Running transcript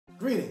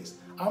Greetings,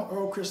 I'm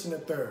Earl Christian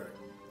III,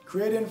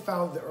 creator and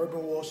founder of the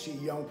Urban Wall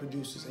Street Young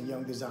Producers and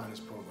Young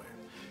Designers program.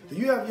 Do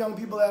you have young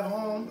people at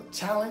home with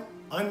talent,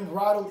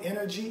 unbridled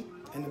energy,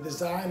 and the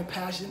desire and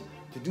passion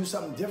to do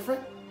something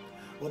different?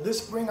 Well, this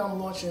spring I'm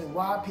launching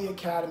YP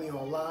Academy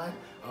Online,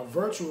 a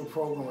virtual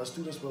program where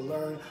students will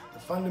learn the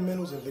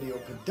fundamentals of video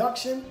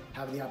production,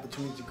 having the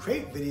opportunity to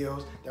create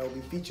videos that will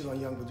be featured on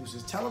Young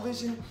Producers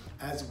Television,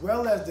 as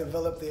well as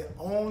develop their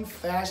own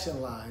fashion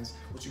lines,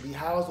 which will be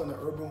housed on the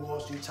Urban Wall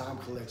Street Time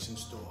Collection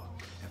store.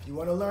 If you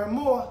want to learn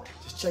more,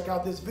 just check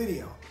out this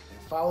video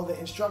and follow the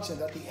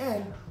instructions at the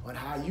end on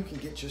how you can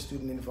get your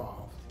student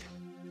involved.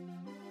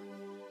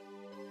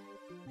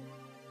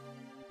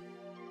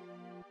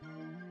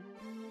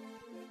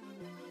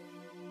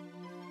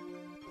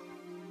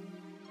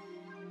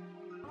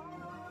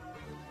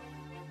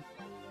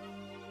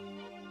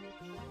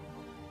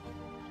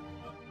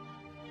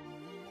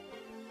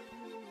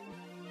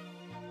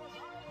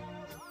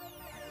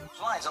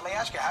 Lines, let me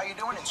ask you, how are you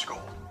doing in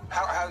school?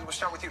 We'll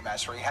start with you,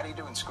 Mastery. How do you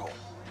do in school?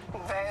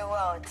 Very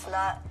well. It's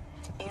not,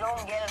 you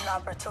don't get an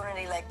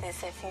opportunity like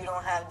this if you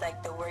don't have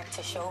like the work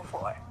to show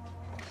for.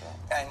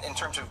 And in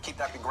terms of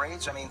keeping up your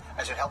grades, I mean,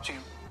 has it helped you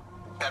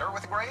better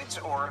with the grades,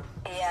 or?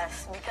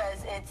 Yes,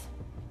 because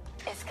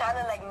it's kind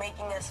of like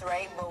making us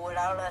write, but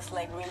without us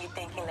like really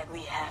thinking like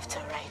we have to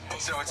write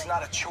this. So it's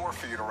not a chore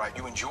for you to write.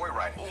 You enjoy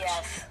writing this.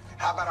 Yes.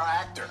 How about our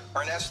actor,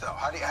 Ernesto?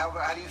 How do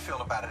you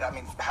feel about it? I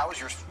mean, how is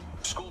your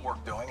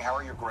schoolwork doing? How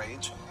are your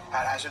grades?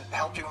 Has it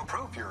helped you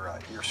improve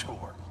your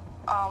schoolwork?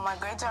 My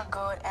grades are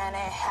good, and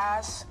it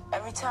has,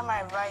 every time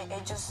I write,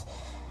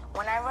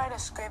 when I write a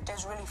script,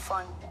 it's really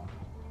fun.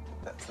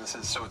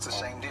 So it's the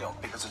same deal,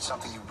 because it's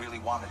something you really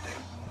want to do.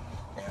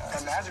 Yeah,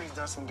 and Mastery's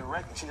done some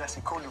directing. She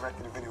actually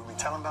co-directed the video.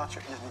 Tell them about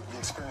the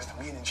experience of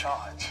being in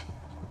charge.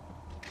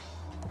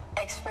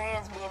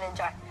 Experience being in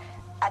charge.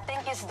 I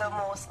think it's the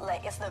most,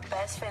 like, it's the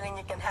best feeling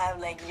you can have.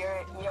 Like,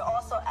 you're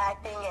also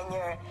acting and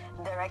you're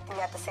directing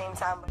at the same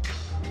time.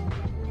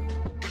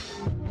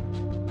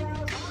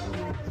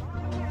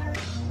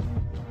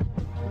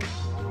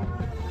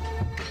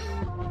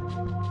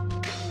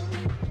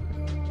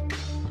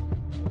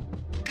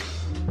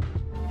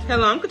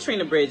 Hello, I'm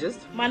Katrina Bridges.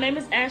 My name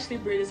is Ashley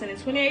Bridges, and in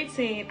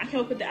 2018, I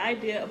came up with the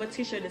idea of a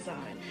t-shirt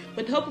design.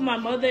 With the help of my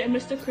mother and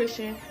Mr.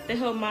 Christian, they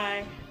helped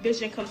my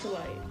vision come to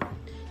light.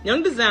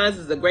 Young Designers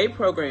is a great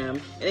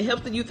program, and it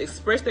helps the youth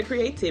express their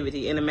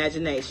creativity and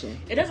imagination.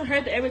 It doesn't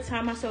hurt that every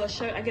time I sell a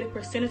shirt, I get a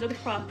percentage of the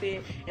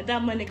profit, and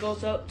that money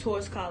goes up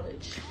towards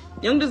college.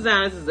 Young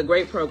Designers is a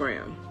great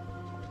program.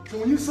 So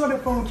when you saw the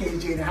phone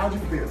case, Jada, how'd you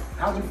feel?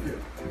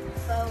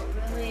 Felt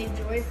really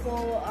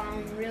joyful.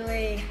 I'm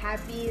really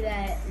happy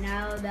that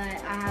now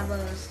that I have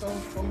a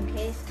stove phone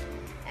case,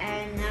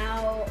 and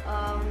now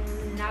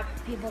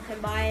people can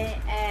buy it,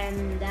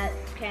 and that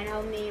can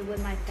help me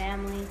with my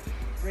family.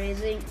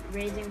 Raising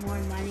more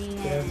money.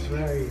 That's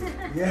right.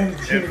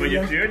 Yes. And for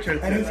your future,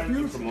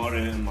 to promote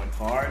it in my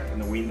car, in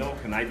the window,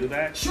 can I do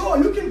that? Sure,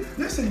 you can.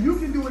 Listen, you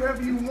can do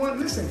whatever you want.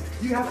 Listen,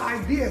 you have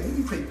ideas. You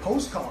can create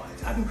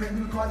postcards. I can create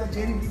new cards that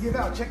JD can give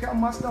out. Check out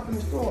my stuff in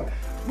the store.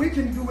 We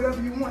can do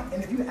whatever you want.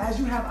 And as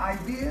you have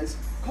ideas,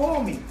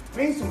 call me,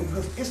 brainstorm me,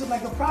 because it's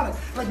like a product.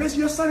 Like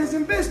basically your son is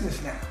in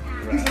business now.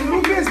 Right. He's a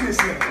little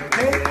businessman,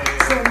 okay?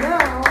 Yeah. So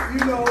now,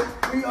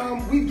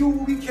 we do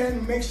what we can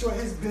to make sure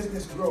his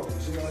business grows.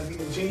 You know, it'd be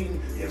the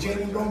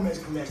Jaden Gomez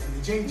collection,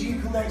 the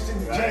JG collection,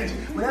 the JG,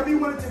 whatever you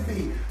want it to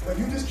be. But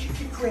you just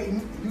keep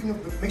creating.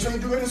 Make sure you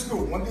do it in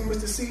school. One thing,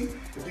 Mr. C,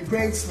 if your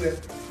grades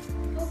slip.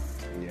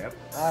 Yep.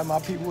 All right, my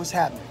people, what's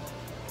happening?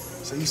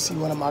 So you see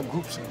one of my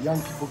groups of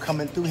young people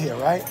coming through here,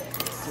 right?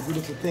 It's a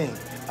beautiful thing.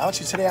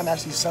 Today I'm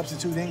actually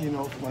substituting,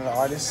 one of the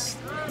artists,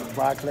 the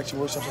Bride Collection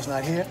Workshops that's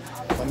not here,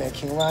 my man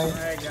King Ryan.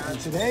 And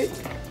today,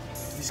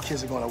 these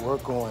kids are gonna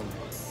work on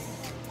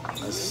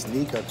a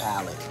sneaker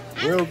palette.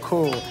 Real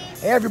cool.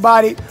 Hey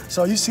everybody,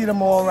 so you see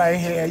them all right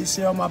here. You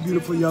see all my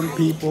beautiful young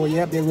people.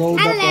 Yep, they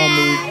rolled up on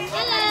me.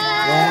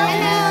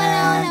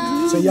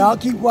 Yeah. So y'all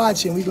keep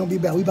watching. We're gonna be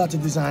back. We about to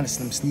design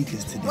some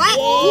sneakers today. What?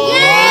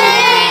 Yeah.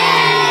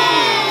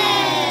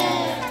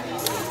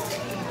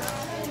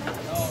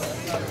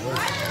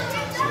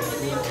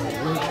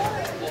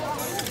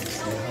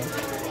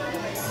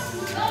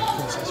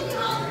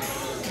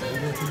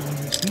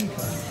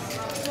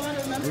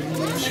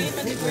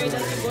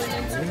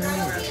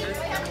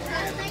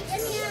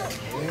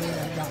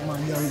 I got my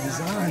young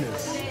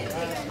designers.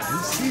 You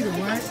see them,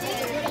 right?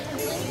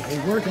 They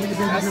working. Look at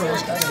them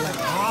girls. Okay.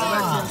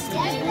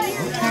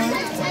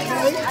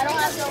 I don't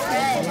have no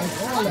red. I like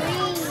all that.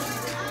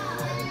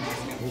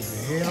 Over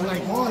here, I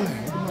like all that.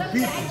 Look at my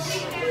peoples.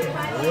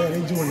 Yeah,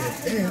 they doing their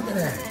thing. Look at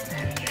that.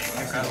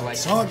 That's what I'm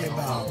talking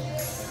about.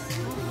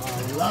 I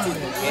love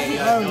it.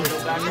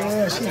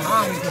 Yeah, she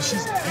hot because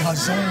she's in her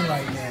zone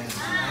right now.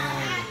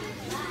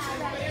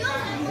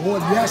 Oh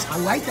yes, I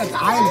like that. The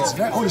eyelets.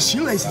 The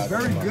shoelace is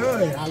very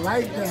good. I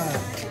like that.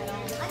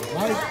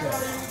 Yeah,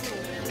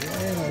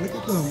 look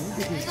at them. Look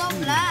at this. So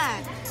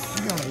black.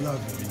 You gotta love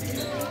it.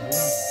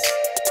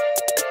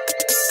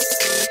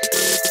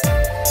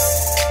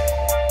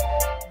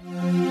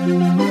 Man.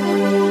 Bye.